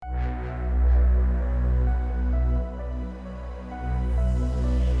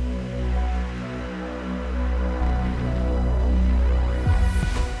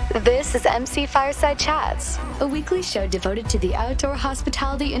This is MC Fireside Chats, a weekly show devoted to the outdoor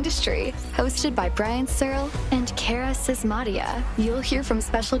hospitality industry, hosted by Brian Searle and Kara Sismadia. You'll hear from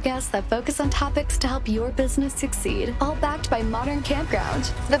special guests that focus on topics to help your business succeed, all backed by Modern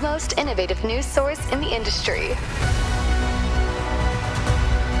Campground, the most innovative news source in the industry.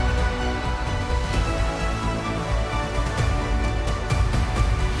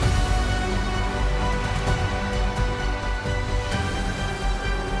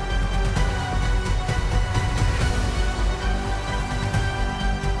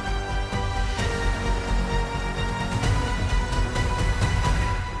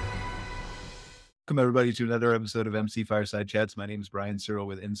 Welcome, everybody, to another episode of MC Fireside Chats. My name is Brian Searle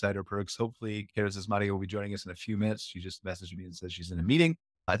with Insider Perks. Hopefully, Kara Sismadia will be joining us in a few minutes. She just messaged me and says she's in a meeting.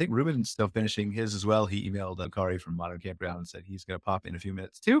 I think Ruben's still finishing his as well. He emailed Kari from Modern Campground and said he's going to pop in a few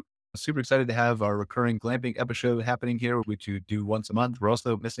minutes too. Super excited to have our recurring glamping episode happening here, which we do once a month. We're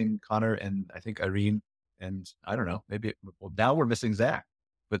also missing Connor and I think Irene. And I don't know, now we're missing Zach.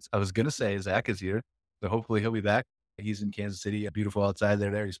 But I was going to say Zach is here. So hopefully he'll be back. He's in Kansas City, beautiful outside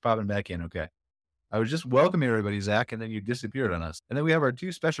there. He's popping back in. Okay. I was just welcoming everybody, Zach, and then you disappeared on us. And then we have our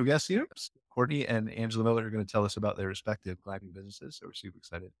two special guests here, Courtney and Angela Miller, are going to tell us about their respective glamping businesses. So we're super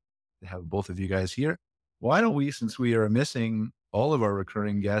excited to have both of you guys here. Why don't we, since we are missing all of our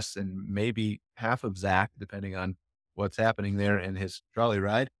recurring guests and maybe half of Zach, depending on what's happening there in his trolley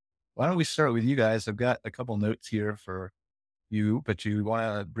ride, why don't we start with you guys? I've got a couple notes here for you, but you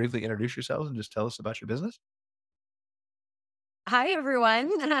want to briefly introduce yourselves and just tell us about your business? Hi, everyone.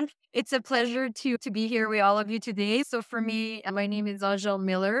 It's a pleasure to be here with all of you today. So for me, my name is Angela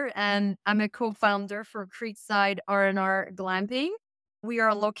Miller, and I'm a co-founder for Creekside R&R Glamping. We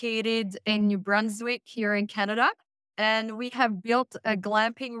are located in New Brunswick here in Canada, and we have built a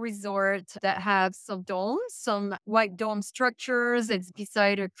glamping resort that has some domes, some white dome structures. It's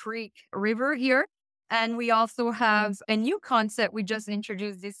beside a creek river here. And we also have a new concept we just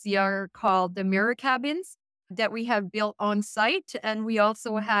introduced this year called the Mirror Cabins that we have built on site. And we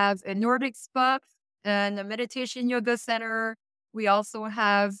also have a Nordic spa and a meditation yoga center. We also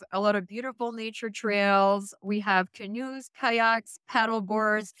have a lot of beautiful nature trails. We have canoes, kayaks, paddle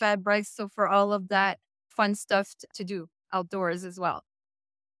boards, fat bikes. So for all of that fun stuff to do outdoors as well.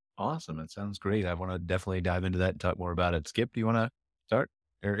 Awesome. That sounds great. I want to definitely dive into that and talk more about it. Skip, do you want to start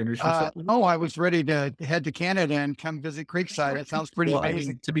or introduce yourself? No, I was ready to head to Canada and come visit Creekside. That sounds pretty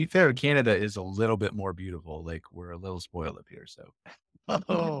amazing. To be fair, Canada is a little bit more beautiful. Like we're a little spoiled up here.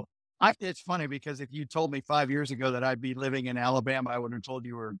 So, It's funny because if you told me 5 years ago that I'd be living in Alabama, I would have told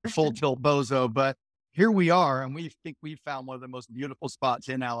you were full tilt bozo. But here we are, and we think we found one of the most beautiful spots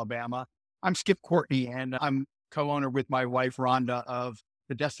in Alabama. I'm Skip Courtney, and I'm co-owner with my wife Rhonda of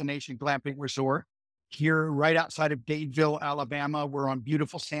the Destination Glamping Resort. Here, right outside of Dadeville, Alabama, we're on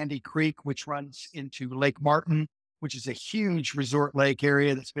beautiful Sandy Creek, which runs into Lake Martin, which is a huge resort lake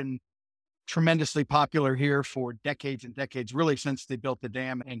area that's been tremendously popular here for decades and decades, really since they built the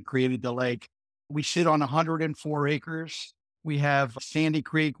dam and created the lake. We sit on 104 acres. We have Sandy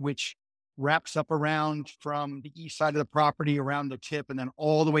Creek, which wraps up around from the east side of the property around the tip and then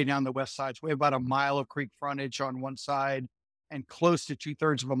all the way down the west side. So we have about a mile of creek frontage on one side and close to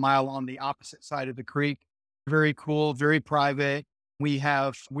 2/3 of a mile on the opposite side of the creek. Very cool, very private.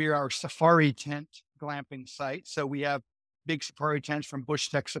 We're our safari tent glamping site. So we have big safari tents from Bush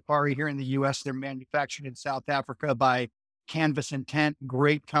Tech Safari here in the US. They're manufactured in South Africa by Canvas and Tent,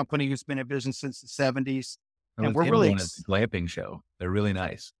 great company who's been in business since the 70s. And we're really at the glamping show. They're really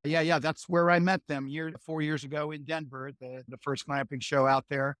nice. Yeah. That's where I met them 4 years ago in Denver, the first glamping show out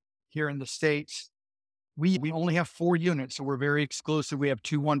there here in the States. We only have 4 units, so we're very exclusive. We have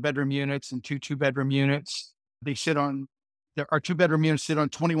 2 one-bedroom units and 2 two-bedroom units. Our 2-bedroom units sit on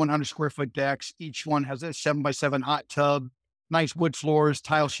 2,100 square foot decks. Each one has a 7x7 hot tub, nice wood floors,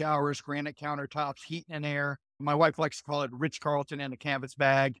 tile showers, granite countertops, heat and air. My wife likes to call it Ritz-Carlton in a canvas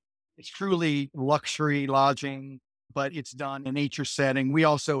bag. It's truly luxury lodging, but it's done in a nature setting. We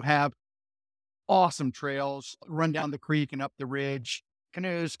also have awesome trails, run down the creek and up the ridge.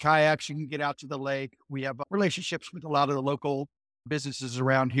 Canoes, kayaks, you can get out to the lake. We have relationships with a lot of the local businesses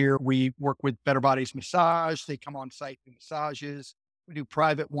around here. We work with Better Bodies Massage. They come on site for massages. We do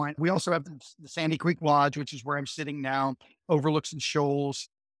private wine. We also have the Sandy Creek Lodge, which is where I'm sitting now, overlooks the shoals.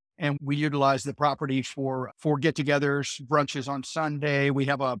 And we utilize the property for get-togethers, brunches on Sunday. We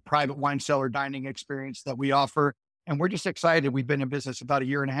have a private wine cellar dining experience that we offer. And we're just excited. We've been in business about a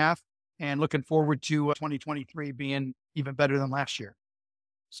year and a half and looking forward to 2023 being even better than last year.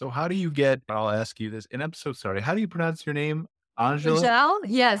 So I'll ask you this, and I'm so sorry. How do you pronounce your name? Angela? Angel?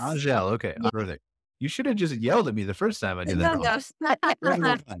 Yes. Angel. Okay. Yeah. Perfect. You should have just yelled at me the first time I did that No,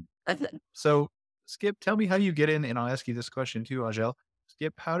 wrong. no. So, Skip, tell me how you get in, and I'll ask you this question too, Angel.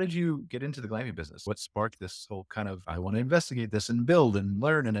 Skip, how did you get into the glamping business? What sparked this whole kind of, I want to investigate this and build and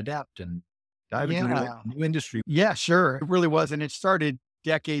learn and adapt and dive into Yeah. a new industry? Yeah, sure. It really was. And it started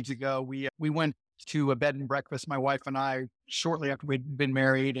decades ago. We went to a bed and breakfast, my wife and I, shortly after we'd been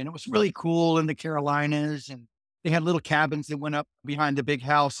married. And it was really cool in the Carolinas. And they had little cabins that went up behind the big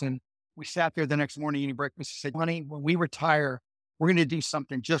house. And we sat there the next morning eating breakfast. I said, honey, when we retire, we're going to do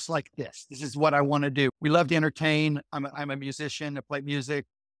something just like this. This is what I want to do. We love to entertain. I'm a musician. I play music.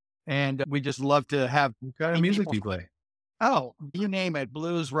 And we just love to have What kind of music do you play? Oh, you name it,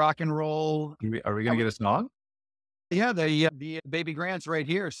 blues, rock and roll. Are we going to get a song? Yeah, the baby grand's right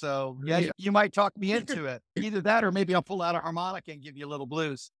here. So yeah, Yeah. you might talk me into it. Either that, or maybe I'll pull out a harmonica and give you a little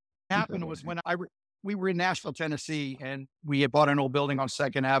blues. Happened was when we were in Nashville, Tennessee, and we had bought an old building on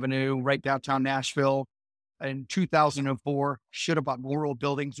Second Avenue, right downtown Nashville, in 2004. Should have bought more old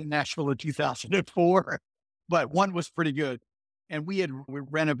buildings in Nashville in 2004, but one was pretty good. And we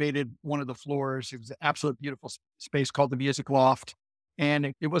renovated one of the floors. It was an absolute beautiful space called the Music Loft.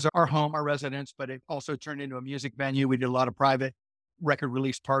 And it was our home, our residence, but it also turned into a music venue. We did a lot of private record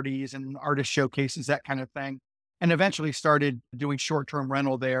release parties and artist showcases, that kind of thing. And eventually started doing short-term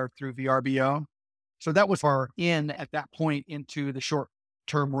rental there through VRBO. So that was our in at that point into the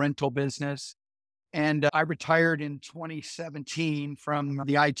short-term rental business. And I retired in 2017 from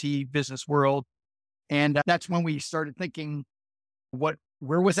the IT business world. And that's when we started thinking, where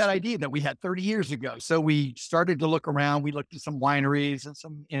was that idea that we had 30 years ago? So we started to look around. We looked at some wineries and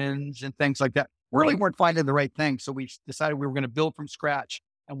some inns and things like that. Really weren't finding the right thing. So we decided we were going to build from scratch.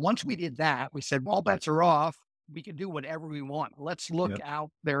 And once we did that, we said, all bets are off. We can do whatever we want. Let's look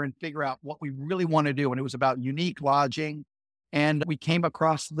out there and figure out what we really want to do. And it was about unique lodging. And we came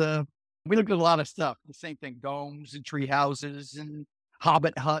across we looked at a lot of stuff, the same thing, domes and tree houses and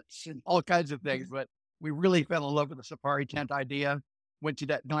hobbit huts and all kinds of things. But we really fell in love with the safari tent idea. Went to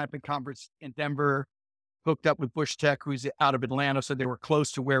that glamping conference in Denver, hooked up with Bush Tech, who's out of Atlanta. So they were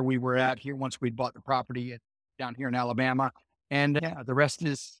close to where we were at here once we'd bought the property down here in Alabama. And yeah, the rest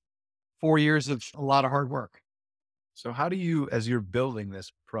is 4 years of a lot of hard work. So how do you, as you're building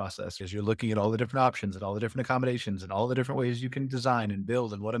this process, as you're looking at all the different options and all the different accommodations and all the different ways you can design and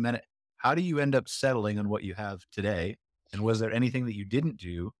build and what a minute, how do you end up settling on what you have today? And was there anything that you didn't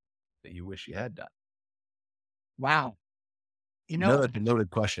do that you wish you had done? Wow. You know, Another loaded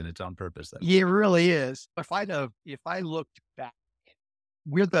question. It's on purpose. it really is. If I looked back,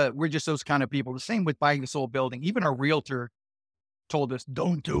 we're just those kind of people. The same with buying this old building. Even our realtor told us,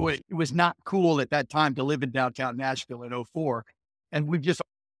 don't do it. It was not cool at that time to live in downtown Nashville in '04. And we've just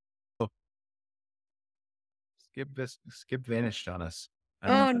Skip vanished on us.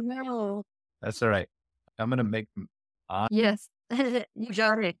 Oh, no. That's all right. I'm going to make Yes. You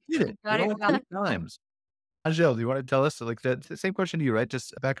got it. did it. Got it. All 3 times. Angel, do you want to tell us, like the same question to you, right?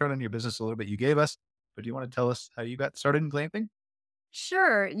 Just a background on your business a little bit. You gave us, but do you want to tell us how you got started in glamping?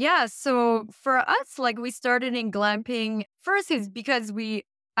 Sure. Yeah. So for us, like we started in glamping first is because we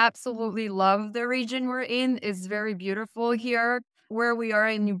absolutely love the region we're in. It's very beautiful here. Where we are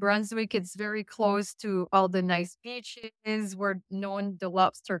in New Brunswick, it's very close to all the nice beaches. We're known the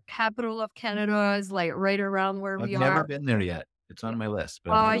lobster capital of Canada is like right around where I've we never are. been there yet. It's on my list.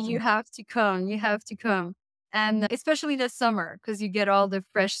 But Oh, you have to come. You have to come. And especially the summer, because you get all the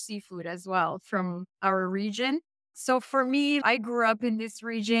fresh seafood as well from our region. So for me, I grew up in this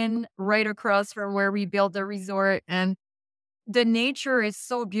region right across from where we built the resort. And the nature is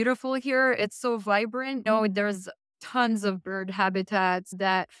so beautiful here. It's so vibrant. No, there's tons of bird habitats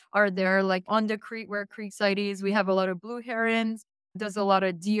that are there, like on the creek where Creekside is. We have a lot of blue herons. There's a lot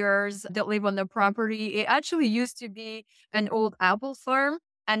of deers that live on the property. It actually used to be an old apple farm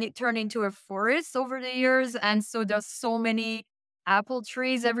and it turned into a forest over the years. And so there's so many apple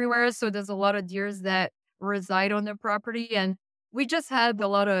trees everywhere. So there's a lot of deers that reside on the property. And we just had a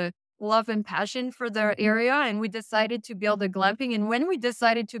lot of love and passion for the area. And we decided to build a glamping. And when we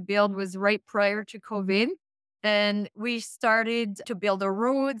decided to build was right prior to COVID. And we started to build the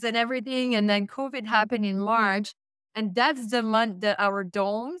roads and everything. And then COVID happened in March. And that's the month that our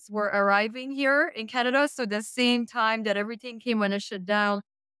domes were arriving here in Canada. So the same time that everything came when it shut down,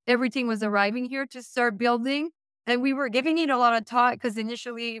 everything was arriving here to start building. And we were giving it a lot of thought because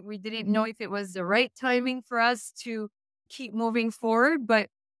initially we didn't know if it was the right timing for us to keep moving forward. But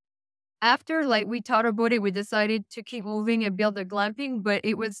after like we thought about it, we decided to keep moving and build a glamping. But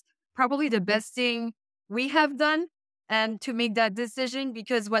it was probably the best thing we have done and to make that decision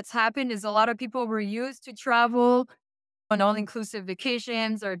because what's happened is a lot of people were used to travel on all-inclusive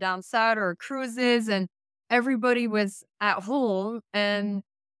vacations or down south or cruises, and everybody was at home and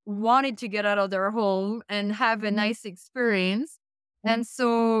wanted to get out of their home and have a nice experience. And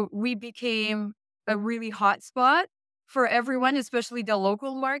so we became a really hot spot for everyone, especially the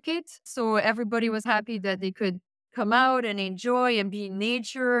local market. So everybody was happy that they could come out and enjoy and be in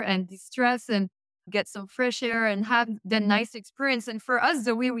nature and distress and get some fresh air and have the nice experience. And for us,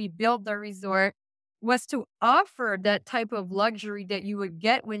 the way we built the resort was to offer that type of luxury that you would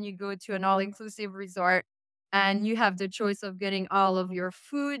get when you go to an all-inclusive resort. And you have the choice of getting all of your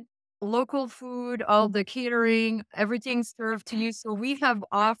food, local food, all the catering, everything served to you. So we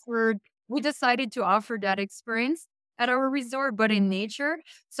decided to offer that experience at our resort, but in nature.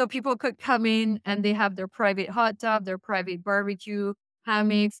 So people could come in and they have their private hot tub, their private barbecue,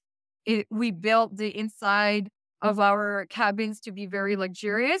 hammocks. We built the inside of our cabins to be very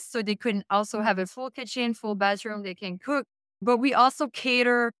luxurious. So they can also have a full kitchen, full bathroom, they can cook. But we also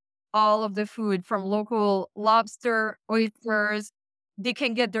cater all of the food from local lobster, oysters. They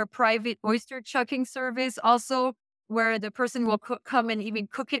can get their private oyster chucking service also, where the person will come and even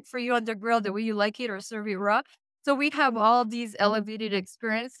cook it for you on the grill the way you like it or serve it raw. So we have all these elevated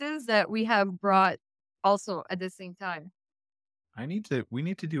experiences that we have brought also at the same time. We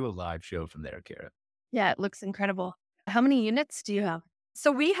need to do a live show from there, Kara. Yeah, it looks incredible. How many units do you have?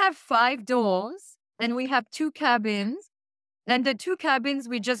 So we have 5 domes and we have 2 cabins. And the 2 cabins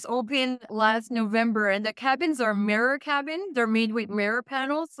we just opened last November. And the cabins are mirror cabin. They're made with mirror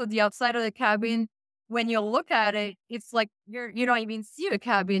panels. So the outside of the cabin, when you look at it, it's like you don't even see a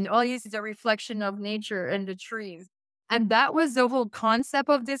cabin. All you see is a reflection of nature and the trees. And that was the whole concept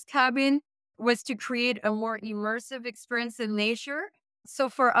of this cabin, was to create a more immersive experience in nature. So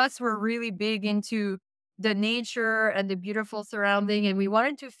for us, we're really big into the nature and the beautiful surrounding. And we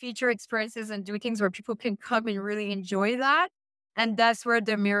wanted to feature experiences and do things where people can come and really enjoy that. And that's where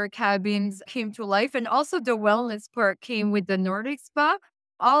the mirror cabins came to life. And also the wellness part came with the Nordic spa.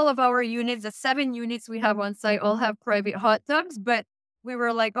 All of our units, the 7 units we have on site, all have private hot tubs. But we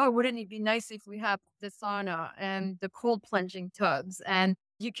were like, oh, wouldn't it be nice if we have the sauna and the cold plunging tubs? And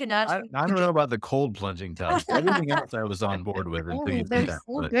you can actually. I don't know about the cold plunging tubs. Everything else I was on board with. Until you They're said that,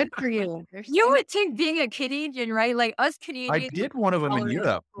 so but good for you. You would think being a Canadian, right? Like us Canadians. I did one of them in tolerate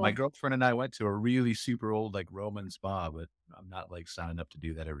Europe. My cold. girlfriend and I went to a really super old like Roman spa, but I'm not like signing up to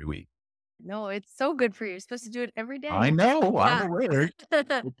do that every week. No, it's so good for you. You're supposed to do it every day. I know. Yeah. I'm aware.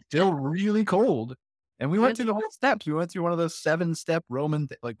 It's still really cold. And we went through the whole steps. We went through one of those 7-step Roman,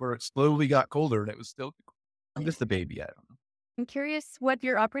 like where it slowly got colder and it was still, I'm just a baby. I don't know. I'm curious what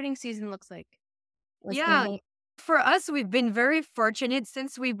your operating season looks like. Yeah. For us, we've been very fortunate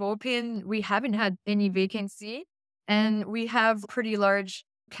since we've opened. We haven't had any vacancy and we have pretty large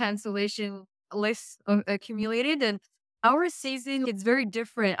cancellation lists accumulated. And our season is very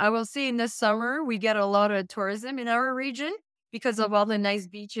different. I will say in the summer, we get a lot of tourism in our region because of all the nice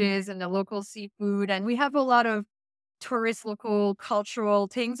beaches and the local seafood. And we have a lot of tourist local cultural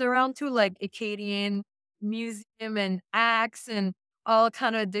things around too, like Acadian museum and acts and all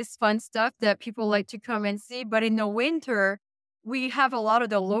kind of this fun stuff that people like to come and see. But in the winter, we have a lot of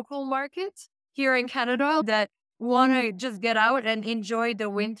the local markets here in Canada that want to just get out and enjoy the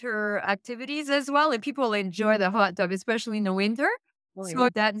winter activities as well. And people enjoy the hot tub, especially in the winter. So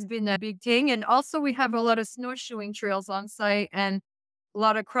that's been a big thing. And also we have a lot of snowshoeing trails on site and a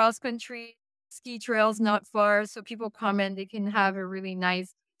lot of cross country ski trails not far. So people come and they can have a really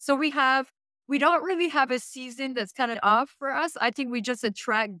nice. So we don't really have a season that's kind of off for us. I think we just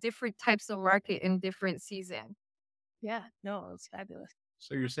attract different types of market in different seasons. Yeah, no, it's fabulous.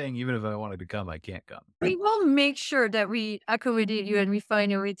 So you're saying even if I wanted to come, I can't come. We will make sure that we accommodate you and we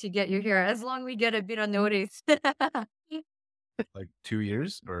find a way to get you here as long as we get a bit of notice. Like 2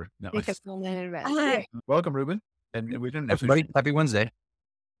 years or no? Take us home in advance. Welcome, Ruben. And we didn't. Everybody, happy Wednesday.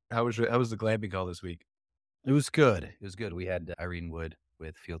 How was the glamping call this week? It was good. It was good. We had Irene Wood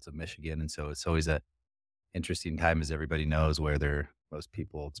with Fields of Michigan. And so it's always a interesting time, as everybody knows, where most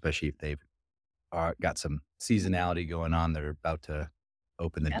people, especially if they've got some seasonality going on, they're about to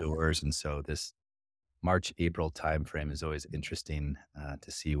open the doors. And so this March, April timeframe is always interesting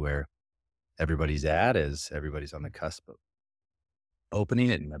to see where everybody's at, as everybody's on the cusp of opening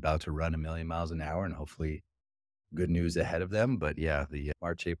it and about to run 1,000,000 miles an hour, and hopefully good news ahead of them. But yeah, the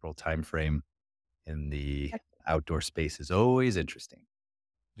March, April timeframe in the outdoor space is always interesting.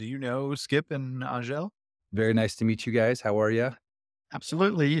 Do you know Skip and Angel? Very nice to meet you guys. How are you?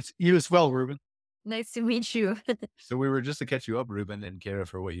 Absolutely. It's you as well, Ruben. Nice to meet you. So we were just to catch you up, Ruben and Kara,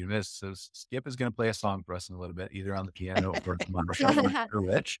 for what you missed. So Skip is going to play a song for us in a little bit, either on the piano or on or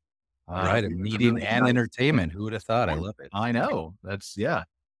which. All right. A meeting and entertainment. Who would have thought? I love it. I know. That's yeah.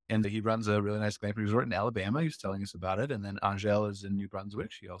 And he runs a really nice glamping resort in Alabama. He was telling us about it. And then Angel is in New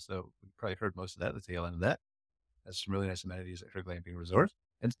Brunswick. She also we probably heard most of that, the tail end of that. Has some really nice amenities at her glamping resort.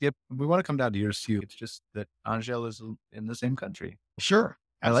 And Skip, we want to come down to yours too. It's just that Angel is in the same country. Sure.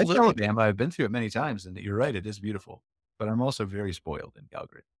 I like Absolutely. Alabama. I've been through it many times, and you're right, it is beautiful. But I'm also very spoiled in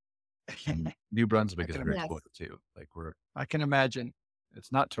Calgary. And New Brunswick is can very Yes. spoiled too. Like I can imagine.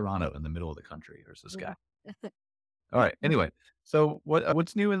 it's not Toronto in the middle of the country or Saskatchewan. Yeah. All right. Anyway, so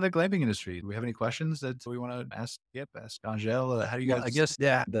what's new in the glamping industry? Do we have any questions that we want to ask Skip, ask Angel? How do you Well, guys? I guess,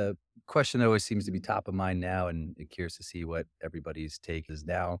 yeah, the question that always seems to be top of mind now, and curious to see what everybody's take is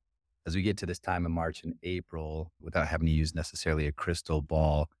now. As we get to this time of March and April, without having to use necessarily a crystal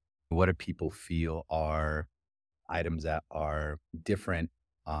ball, what do people feel are items that are different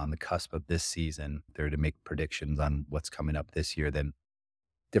on the cusp of this season? They're to make predictions on what's coming up this year, than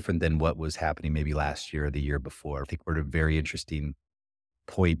different than what was happening maybe last year or the year before. I think we're at a very interesting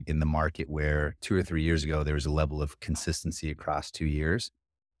point in the market where 2 or 3 years ago, there was a level of consistency across 2 years.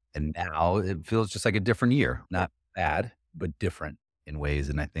 And now it feels just like a different year, not bad, but different in ways.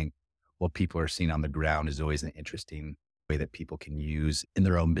 And I think what people are seeing on the ground is always an interesting way that people can use in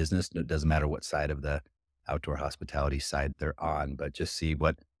their own business. It doesn't matter what side of the outdoor hospitality side they're on, but just see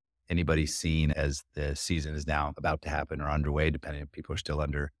what anybody's seeing as the season is now about to happen or underway, depending if people are still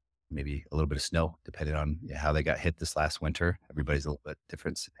under maybe a little bit of snow, depending on how they got hit this last winter. Everybody's a little bit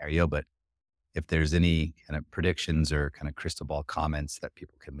different scenario, but if there's any kind of predictions or kind of crystal ball comments that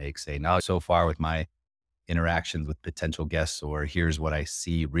people can make, say, no, so far with my interactions with potential guests, or here's what I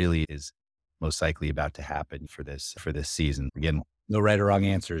see really is most likely about to happen for this season. Again, no right or wrong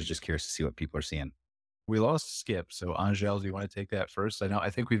answers. Just curious to see what people are seeing. We lost Skip. So Angel, do you want to take that first? I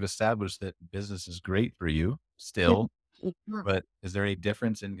think we've established that business is great for you still, but is there any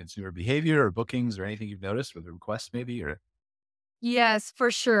difference in consumer behavior or bookings or anything you've noticed with requests maybe? Or Yes,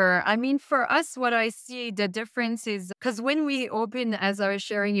 for sure. I mean, for us, what I see the difference is because when we opened, as I was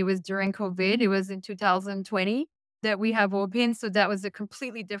sharing, it was during COVID, it was in 2020 that we have opened. So that was a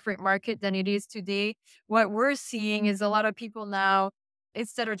completely different market than it is today. What we're seeing is a lot of people now,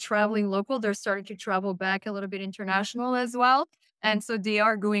 instead of traveling local, they're starting to travel back a little bit international as well. And so they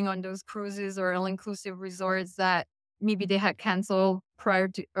are going on those cruises or all inclusive resorts that maybe they had canceled prior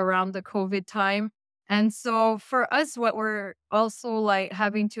to around the COVID time. And so for us, what we're also like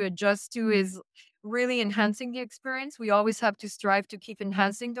having to adjust to is really enhancing the experience. We always have to strive to keep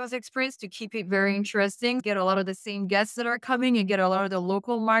enhancing those experience to keep it very interesting, get a lot of the same guests that are coming and get a lot of the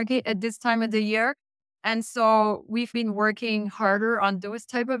local market at this time of the year. And so we've been working harder on those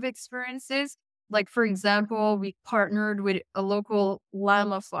type of experiences. Like for example, we partnered with a local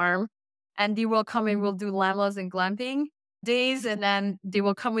llama farm and they will come and we'll do llamas and glamping days and then they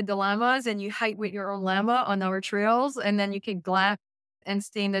will come with the llamas and you hike with your own llama on our trails and then you can glamp and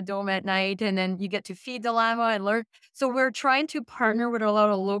stay in the dome at night and then you get to feed the llama and learn. So we're trying to partner with a lot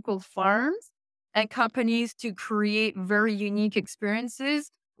of local farms and companies to create very unique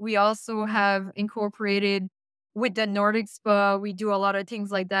experiences. We also have incorporated with the Nordic Spa, we do a lot of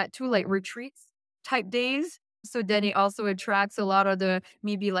things like that too, like retreats type days. So then it also attracts a lot of the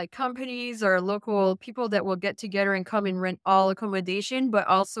maybe like companies or local people that will get together and come and rent all accommodation, but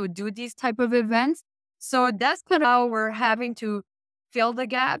also do these type of events. So that's kind of how we're having to fill the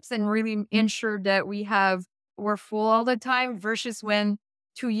gaps and really ensure that we're full all the time versus when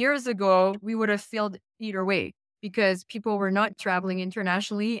 2 years ago we would have filled either way because people were not traveling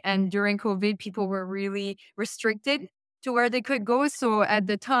internationally. And during COVID, people were really restricted to where they could go. So at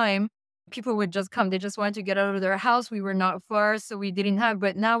the time, people would just come. They just wanted to get out of their house. We were not far, so we didn't have.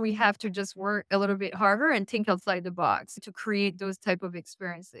 But now we have to just work a little bit harder and think outside the box to create those type of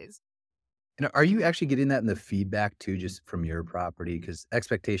experiences. And are you actually getting that in the feedback too, just from your property? Because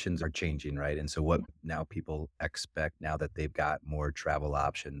expectations are changing, right? And so what now people expect now that they've got more travel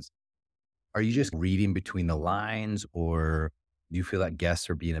options, are you just reading between the lines or do you feel like guests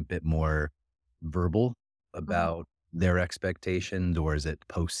are being a bit more verbal about their expectations, or is it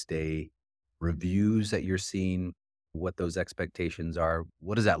post-stay reviews that you're seeing what those expectations are?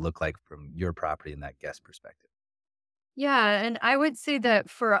 What does that look like from your property and that guest perspective? Yeah, and I would say that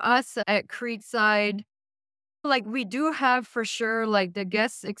for us at Creekside, like we do have for sure, like the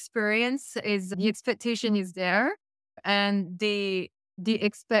guest experience is the expectation is there, and they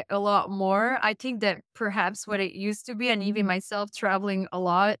expect a lot more. I think that perhaps what it used to be, and even myself traveling a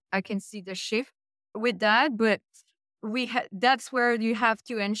lot, I can see the shift with that. But that's where you have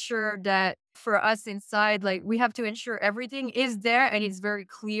to ensure that for us inside, like we have to ensure everything is there and it's very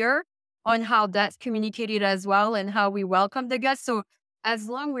clear on how that's communicated as well and how we welcome the guests. So as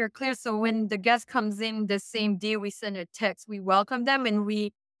long we're clear. So when the guest comes in the same day, we send a text, we welcome them, and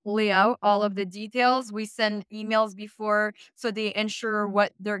we lay out all of the details. We send emails before so they ensure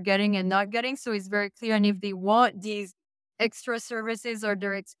what they're getting and not getting. So it's very clear. And if they want these extra services or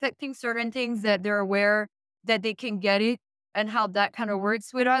they're expecting certain things, that they're aware that they can get it and how that kind of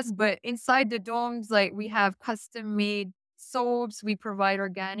works with us. But inside the domes, like we have custom made soaps, we provide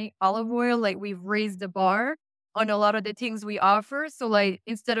organic olive oil, like we've raised the bar on a lot of the things we offer. So like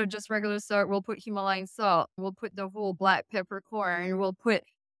instead of just regular salt, we'll put Himalayan salt, we'll put the whole black peppercorn, we'll put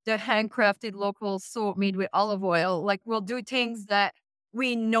the handcrafted local soap made with olive oil. Like we'll do things that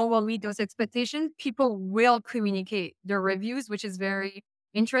we know will meet those expectations. People will communicate their reviews, which is very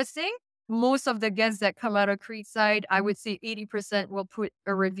interesting. Most of the guests that come out of Creekside, I would say 80% will put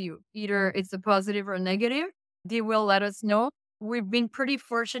a review. Either it's a positive or negative. They will let us know. We've been pretty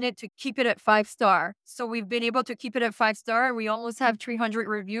fortunate to keep it at 5-star. So we've been able to keep it at 5-star. We almost have 300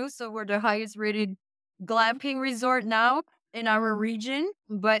 reviews. So we're the highest rated glamping resort now in our region,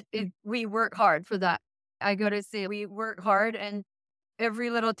 but we work hard for that. I gotta say, we work hard, and every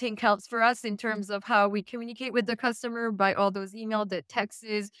little thing counts for us in terms of how we communicate with the customer by all those emails, the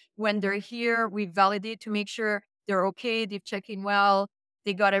texts. When they're here, we validate to make sure they're okay, they've checked in well,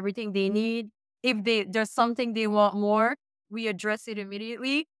 they got everything they need. If there's something they want more, we address it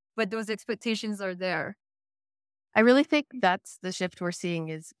immediately, but those expectations are there. I really think that's the shift we're seeing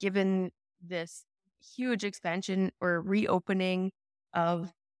is given this huge expansion or reopening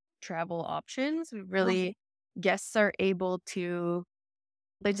of travel options, we really guests are able to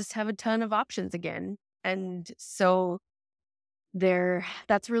they just have a ton of options again. And so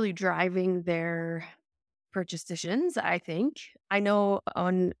that's really driving their purchase decisions, I think. I know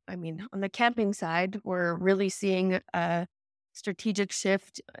on the camping side, we're really seeing a strategic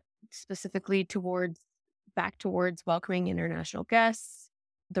shift specifically back towards welcoming international guests.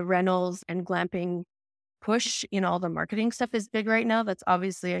 The rentals and glamping push in all the marketing stuff is big right now. That's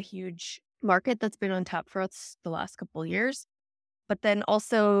obviously a huge market that's been on tap for us the last couple of years. But then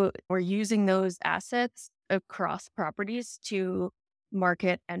also we're using those assets across properties to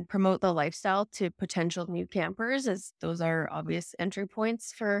market and promote the lifestyle to potential new campers, as those are obvious entry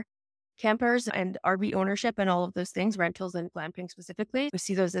points for campers and RV ownership and all of those things, rentals and glamping specifically. We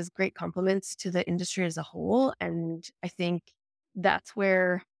see those as great complements to the industry as a whole. And I think that's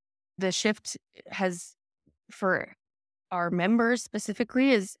where the shift has, for our members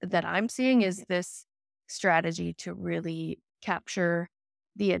specifically, is that I'm seeing is this strategy to really capture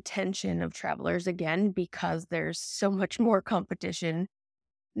the attention of travelers again, because there's so much more competition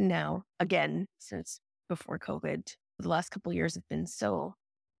now, again, since before COVID. The last couple of years have been so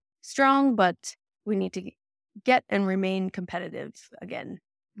strong, but we need to get and remain competitive again.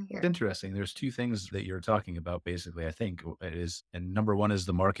 It's interesting. There's two things that you're talking about, basically, I think it is. And number one is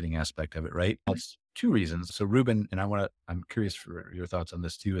the marketing aspect of it, right? That's two reasons. So Ruben, and I'm curious for your thoughts on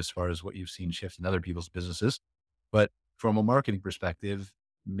this too, as far as what you've seen shift in other people's businesses. But from a marketing perspective,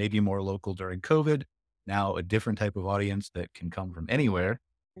 maybe more local during COVID, now a different type of audience that can come from anywhere,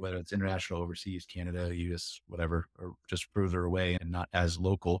 whether it's international, overseas, Canada, US, whatever, or just further away and not as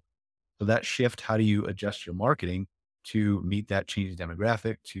local. So that shift, how do you adjust your marketing to meet that changing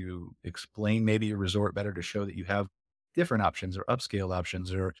demographic, to explain maybe your resort better, to show that you have different options or upscale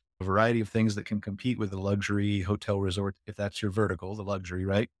options or a variety of things that can compete with the luxury hotel resort, if that's your vertical, the luxury,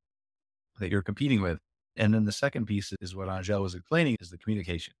 right, that you're competing with. And then the second piece is what Angel was explaining, is the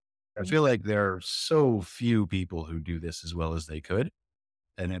communication. I feel like there are so few people who do this as well as they could.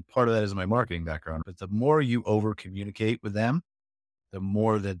 And then part of that is my marketing background. But the more you over communicate with them, the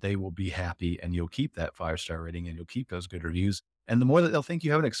more that they will be happy, and you'll keep that 5-star rating and you'll keep those good reviews. And the more that they'll think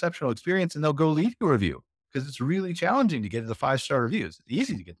you have an exceptional experience, and they'll go leave you a review, because it's really challenging to get the 5-star reviews. It's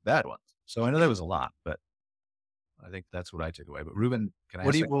easy to get the bad ones. So I know that was a lot, but I think that's what I took away. But Ruben, can I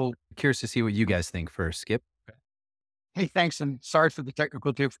ask Well, curious to see what you guys think first, Skip. Hey, thanks. And sorry for the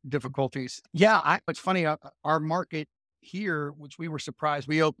technical difficulties. Yeah, it's funny. Our market here, which we were surprised,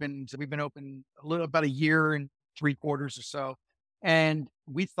 we've been open about a year and 3/4 or so. And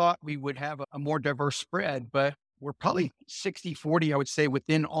we thought we would have a more diverse spread, but we're probably 60-40, I would say,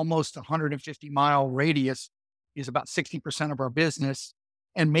 within almost 150-mile radius is about 60% of our business.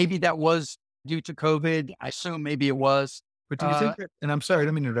 And maybe that was due to COVID. I assume maybe it was. But do you think that, and I'm sorry, I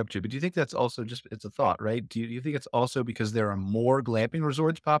don't mean to interrupt you, but do you think that's also just, it's a thought, right? Do you think it's also because there are more glamping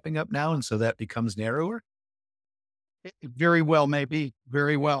resorts popping up now, and so that becomes narrower? It very well, maybe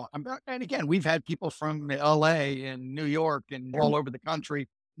very well. And again, we've had people from LA and New York and all over the country.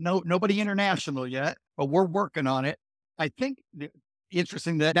 Nobody international yet, but we're working on it. I think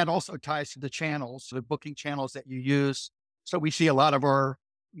interesting that also ties to the channels, the booking channels that you use. So we see a lot of our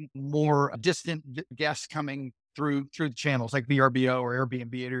more distant guests coming through the channels like VRBO or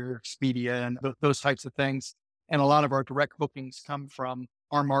Airbnb or Expedia and those types of things. And a lot of our direct bookings come from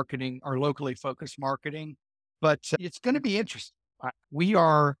our marketing, our locally focused marketing. But it's going to be interesting.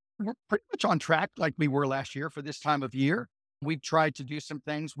 We're pretty much on track like we were last year for this time of year. We've tried to do some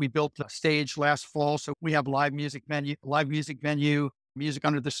things. We built a stage last fall, so we have live music venue, Music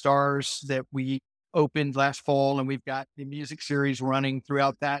Under the Stars that we opened last fall, and we've got the music series running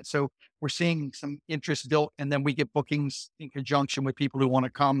throughout that. So we're seeing some interest built, and then we get bookings in conjunction with people who want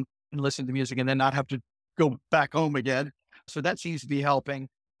to come and listen to music and then not have to go back home again. So that seems to be helping.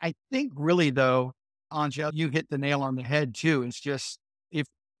 I think really though, Anja, you hit the nail on the head too. It's just if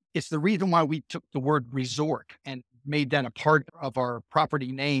it's the reason why we took the word resort and made that a part of our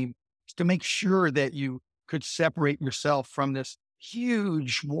property name is to make sure that you could separate yourself from this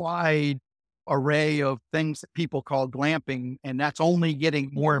huge, wide array of things that people call glamping. And that's only getting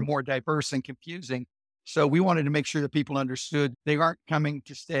more and more diverse and confusing. So we wanted to make sure that people understood they aren't coming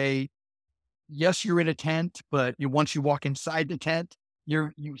to stay. Yes, you're in a tent, but once you walk inside the tent,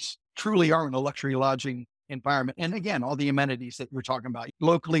 you truly are in a luxury lodging environment. And again, all the amenities that you're talking about,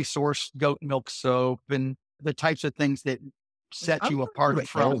 locally sourced goat milk soap and the types of things that set I'm you not apart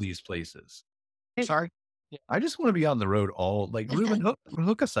like all from. these places. Sorry. I just want to be on the road Ruben,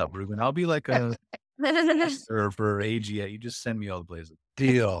 hook us up, Ruben. I'll be like a for AGA. You just send me all the places.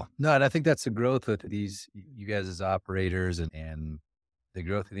 Deal. No, and I think that's the growth with these, you guys as operators and the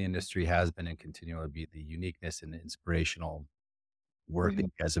growth of the industry has been and continually be the uniqueness and the inspirational work that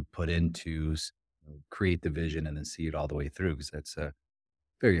you guys have put into create the vision and then see it all the way through. Because that's a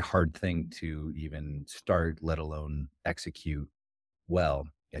very hard thing to even start, let alone execute well.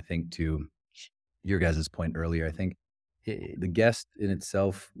 I think to your guys' point earlier, I think the guest in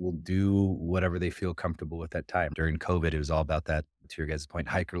itself will do whatever they feel comfortable with that time. During COVID, it was all about that, to your guys' point,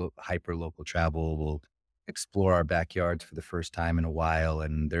 hyper local travel. We'll explore our backyards for the first time in a while,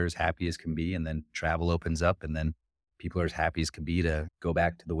 and they're as happy as can be. And then travel opens up, and then people are as happy as can be to go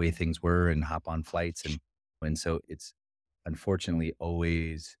back to the way things were and hop on flights. And so it's unfortunately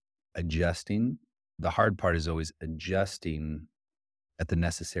always adjusting. The hard part is always adjusting at the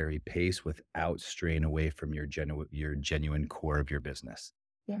necessary pace without straying away from your genuine core of your business.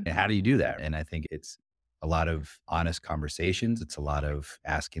 Yeah. And how do you do that? And I think it's a lot of honest conversations. It's a lot of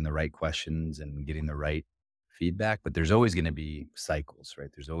asking the right questions and getting the right feedback, but there's always going to be cycles, right?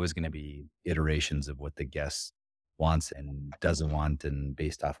 There's always going to be iterations of what the guest wants and doesn't want, and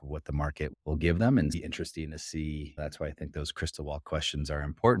based off of what the market will give them. And it's interesting to see. That's why I think those crystal ball questions are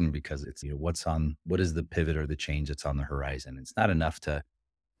important, because it's, what is the pivot or the change that's on the horizon? It's not enough to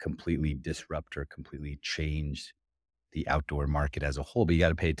completely disrupt or completely change the outdoor market as a whole, but you got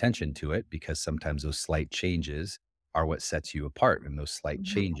to pay attention to it, because sometimes those slight changes are what sets you apart. And those slight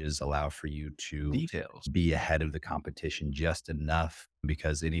changes allow for you to be ahead of the competition just enough,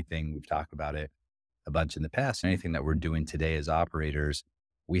 because anything, we've talked about it a bunch in the past, anything that we're doing today as operators,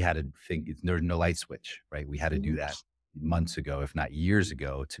 we had to think there's no light switch, right? We had to do that months ago, if not years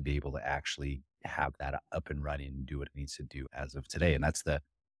ago, to be able to actually have that up and running and do what it needs to do as of today. And that's the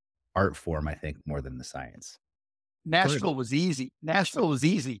art form, I think, more than the science. Nashville was easy.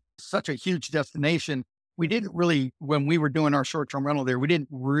 Such a huge destination. We didn't really, when we were doing our short-term rental there, we didn't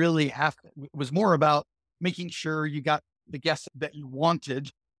really have to. It was more about making sure you got the guests that you wanted,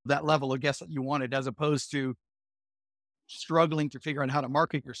 that level of guests that you wanted, as opposed to struggling to figure out how to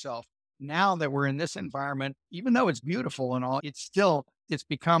market yourself. Now that we're in this environment, even though it's beautiful and all, it's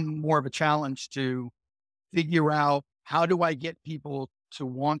become more of a challenge to figure out, how do I get people to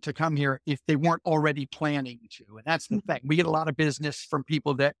want to come here if they weren't already planning to? And that's the thing. We get a lot of business from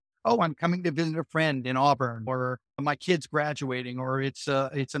people that, oh, I'm coming to visit a friend in Auburn, or my kid's graduating, or it's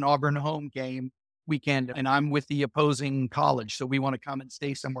an Auburn home game weekend and I'm with the opposing college, so we want to come and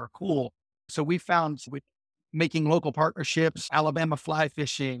stay somewhere cool. So we found with making local partnerships, Alabama fly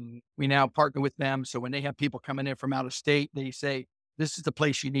fishing, we now partner with them. So when they have people coming in from out of state, they say, this is the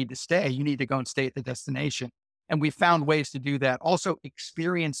place you need to stay. You need to go and stay at the destination. And we found ways to do that. Also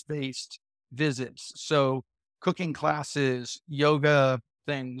experience-based visits. So cooking classes, yoga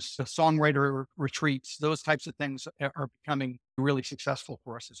things, songwriter retreats, those types of things are becoming really successful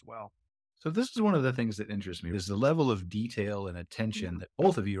for us as well. So this is one of the things that interests me, is the level of detail and attention that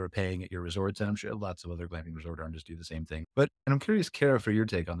both of you are paying at your resorts. And I'm sure lots of other glamping resort owners do the same thing. And I'm curious, Kara, for your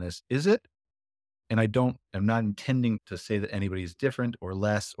take on this. Is it, and I'm not intending to say that anybody's different or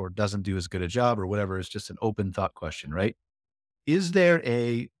less or doesn't do as good a job or whatever. It's just an open thought question, right? Is there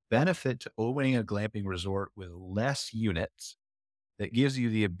a benefit to owning a glamping resort with less units that gives you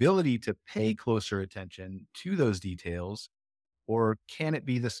the ability to pay closer attention to those details? Or can it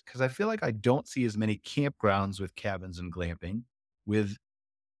be this? Because I feel like I don't see as many campgrounds with cabins and glamping with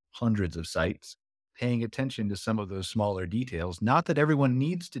hundreds of sites paying attention to some of those smaller details. Not that everyone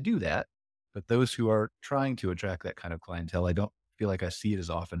needs to do that, but those who are trying to attract that kind of clientele, I don't feel like I see it as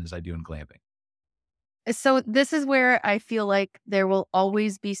often as I do in glamping. So this is where I feel like there will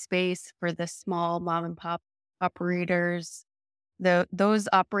always be space for the small mom and pop operators, those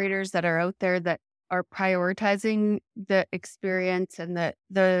operators that are out there that are prioritizing the experience and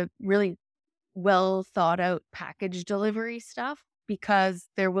the really well thought out package delivery stuff, because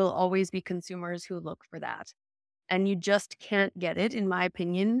there will always be consumers who look for that. And you just can't get it, in my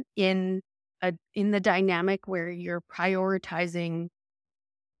opinion, in the dynamic where you're prioritizing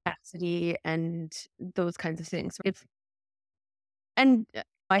capacity and those kinds of things.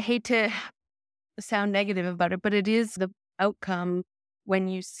 I hate to sound negative about it, but it is the outcome when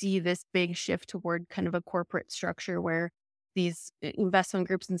you see this big shift toward kind of a corporate structure where these investment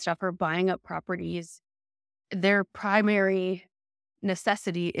groups and stuff are buying up properties. Their primary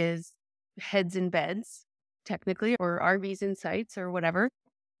necessity is heads in beds, technically, or RVs in sites or whatever,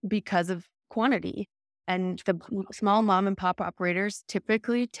 because of quantity. And the small mom and pop operators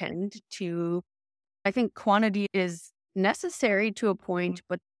typically tend to, I think quantity is necessary to a point,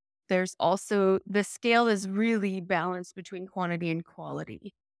 but there's also the scale is really balanced between quantity and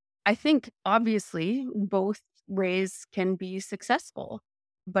quality. I think obviously both ways can be successful,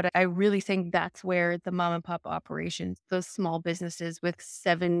 but I really think that's where the mom and pop operations, those small businesses with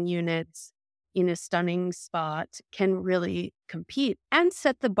 7 units in a stunning spot, can really compete and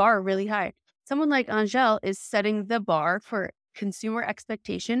set the bar really high. Someone like Angèle is setting the bar for consumer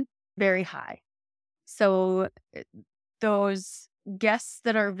expectation very high. So those guests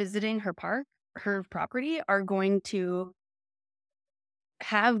that are visiting her property, are going to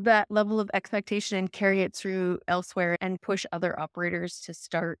have that level of expectation and carry it through elsewhere and push other operators to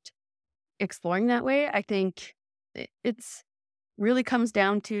start exploring that way. I think it's really comes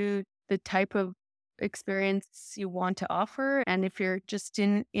down to the type of experience you want to offer. And if you're just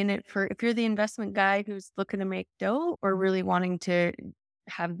in it for, if you're the investment guy who's looking to make dough, or really wanting to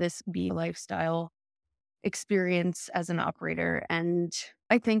have this be a lifestyle experience as an operator. And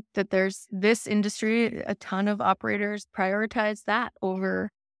I think that there's this industry, a ton of operators prioritize that over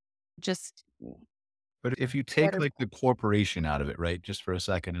just But if you take like the corporation out of it, right, just for a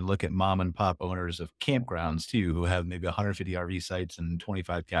second and look at mom and pop owners of campgrounds too, who have maybe 150 RV sites and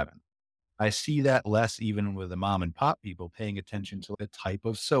 25 cabins. I see that less even with the mom and pop people paying attention to the type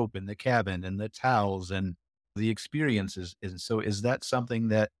of soap in the cabin and the towels and the experiences. And so is that something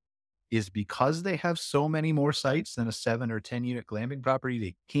that is because they have so many more sites than a 7 or 10 unit glamping property,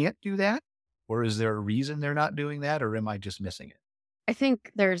 they can't do that? Or is there a reason they're not doing that? Or am I just missing it? I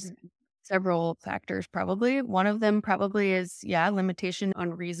think there's several factors probably. One of them probably is, limitation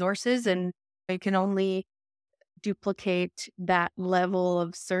on resources, and you can only duplicate that level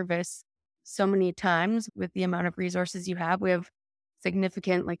of service so many times with the amount of resources you have. We have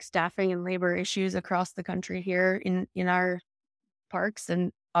significant like staffing and labor issues across the country here in our parks,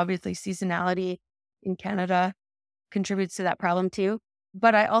 and obviously seasonality in Canada contributes to that problem too.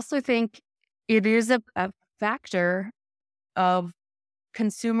 But I also think it is a factor of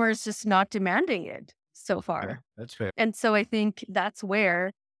consumers just not demanding it so Yeah, far. that's fair. And so I think that's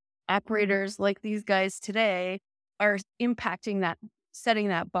where operators like these guys today are impacting that, setting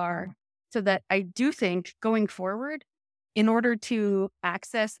that bar, so that I do think going forward, in order to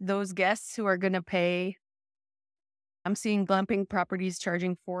access those guests who are going to pay, I'm seeing glamping properties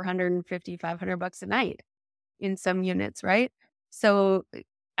charging $450, $500 a night in some units, right? So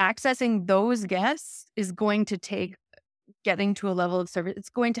accessing those guests is going to take getting to a level of service. It's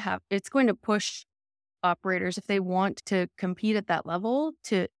going to push operators, if they want to compete at that level,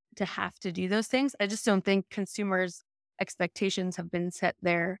 to have to do those things. I just don't think consumers' expectations have been set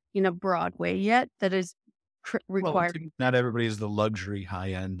there in a broad way yet that is Well, required. not everybody is the luxury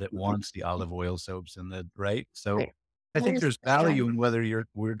high end that wants the olive oil soaps and the right. So Right. I think There's- there's value in whether you're,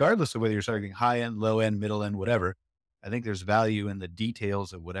 regardless of whether you're targeting high end, low end, middle end, whatever. I think there's value in the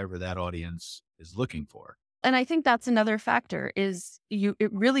details of whatever that audience is looking for. And I think that's another factor is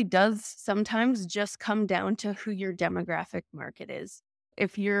it really does sometimes just come down to who your demographic market is.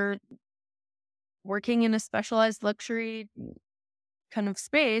 If you're working in a specialized luxury kind of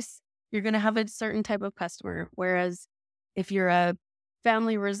space, you're going to have a certain type of customer. Whereas if you're a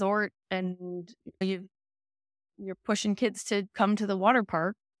family resort and you're pushing kids to come to the water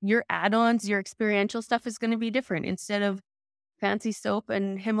park, your add-ons, your experiential stuff is going to be different. Instead of fancy soap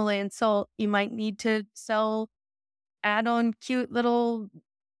and Himalayan salt, you might need to sell add on cute little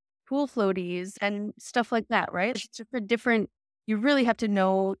pool floaties and stuff like that, right? It's just a different, you really have to